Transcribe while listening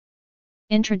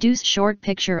Introduce short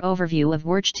picture overview of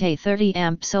WERCHTAY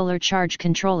 30A solar charge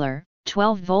controller,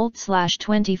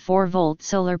 12V/24V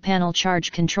solar panel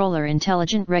charge controller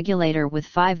intelligent regulator with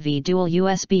 5V dual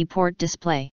USB port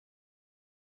display.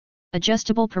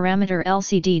 Adjustable parameter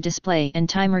LCD display and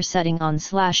timer setting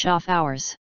on/off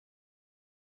hours.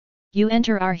 You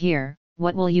enter R here,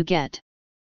 what will you get?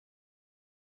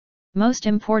 Most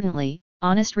importantly,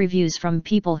 honest reviews from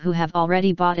people who have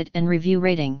already bought it and review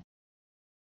rating.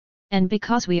 And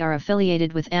because we are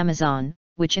affiliated with Amazon,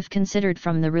 which if considered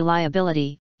from the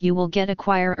reliability, you will get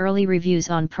acquire early reviews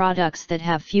on products that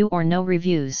have few or no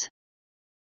reviews.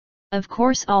 Of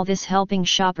course, all this helping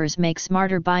shoppers make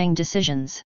smarter buying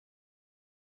decisions.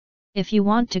 If you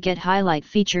want to get highlight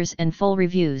features and full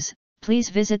reviews, please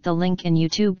visit the link in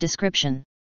YouTube description.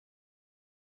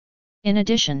 In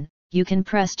addition, you can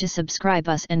press to subscribe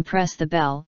us and press the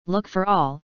bell, look for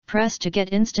all, press to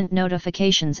get instant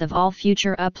notifications of all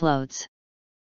future uploads.